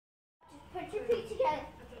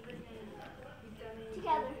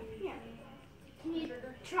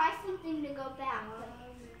try something to go back.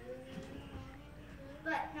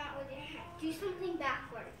 But not with your hand. Do something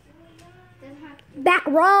backwards. Doesn't have to. Back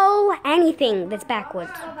row, anything that's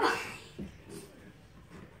backwards. Go back.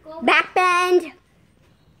 Go Back bend.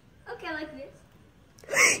 Okay, like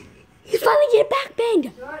this. You finally did a back bend. Do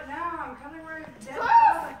it now. I'm coming right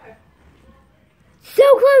down. So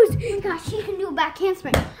close. Oh my gosh, she can do a back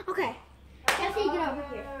handspring. Okay. Jesse, get over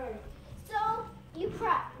here. So, you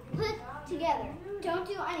prep. Put together. Don't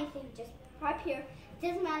do anything. Just prep here.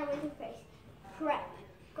 Doesn't matter with your face. Prep.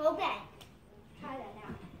 Go bend. Try that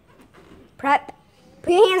now. Prep.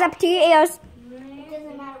 Put your hands up to your ears. It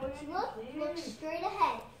doesn't matter what you look. Look straight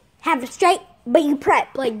ahead. Have it straight, but you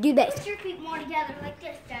prep. Like, do this. Put your feet more together like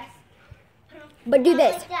this, Jess. But do Not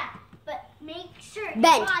this. like that. But make sure your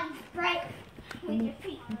Bend. body's right with your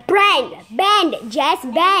feet. Bend, Jess,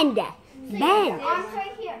 bend. So Bend. your arms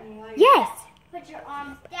right here. Yes. Put your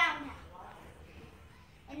arms down now.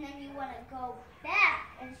 And then you want to go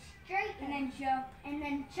back and straight and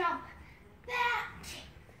then jump back.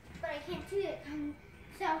 But I can't do it.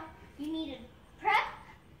 So you need to prep,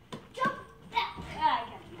 jump back. I got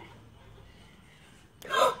it.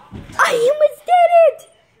 I almost did it.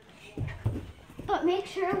 But make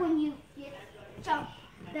sure when you jump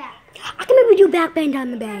back. I can maybe do back bend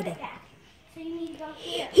on the bed. Back. So you need to go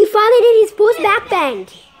here. He finally did his first back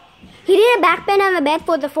bend. He did a back bend on the bed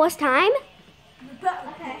for the first time.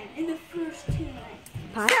 Okay. In the first 2 minutes.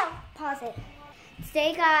 Pause. So, pause it.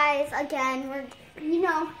 Today, guys, again,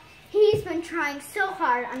 he's been trying so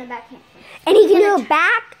hard on the back handspring. And he can do a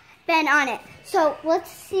back. Bend on it. So, let's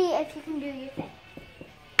see if you can do your thing.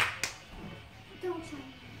 Don't try.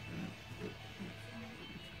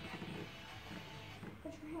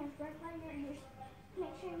 Put your hands right by your ears.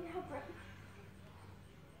 Make sure you have room.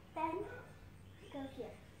 Bend. Go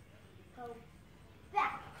here. Go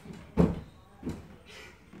back.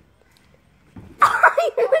 I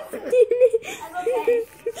almost did it. I'm okay.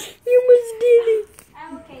 You almost did it.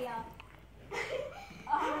 I'm okay, y'all.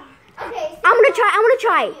 Okay. So I'm gonna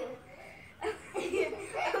try. He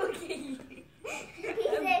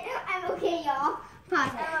said, I'm okay, y'all.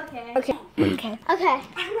 Pause it. Okay. Okay. Okay.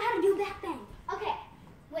 I don't know how to do back bend. Okay.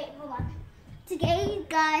 Wait, hold on. Today,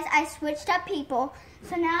 guys, I switched up people.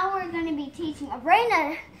 So now we're going to be teaching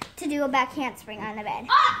Abrina to do a back handspring on the bed.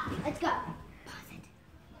 Ah! Let's go. Pause it.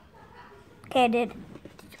 Okay, I did.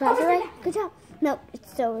 Did you pause it right? Good job. No, it's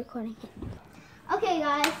still recording. Okay,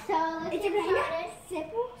 guys, so let's get started.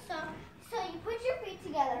 Simple. So you put your feet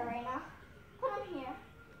together, Raina. Put them here.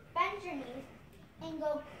 Bend your knees. And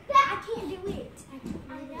go back. I can't do it.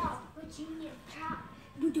 I know, but you need to try.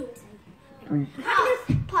 You do it.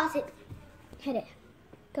 Pause it. Hit it.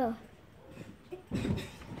 Go.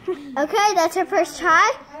 Okay, that's our first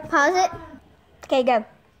try. Pause it. Okay, go.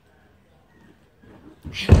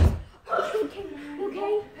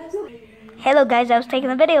 Okay. Hello, guys. I was taking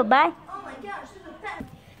the video. Bye. Oh my gosh, this is a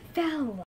Fell.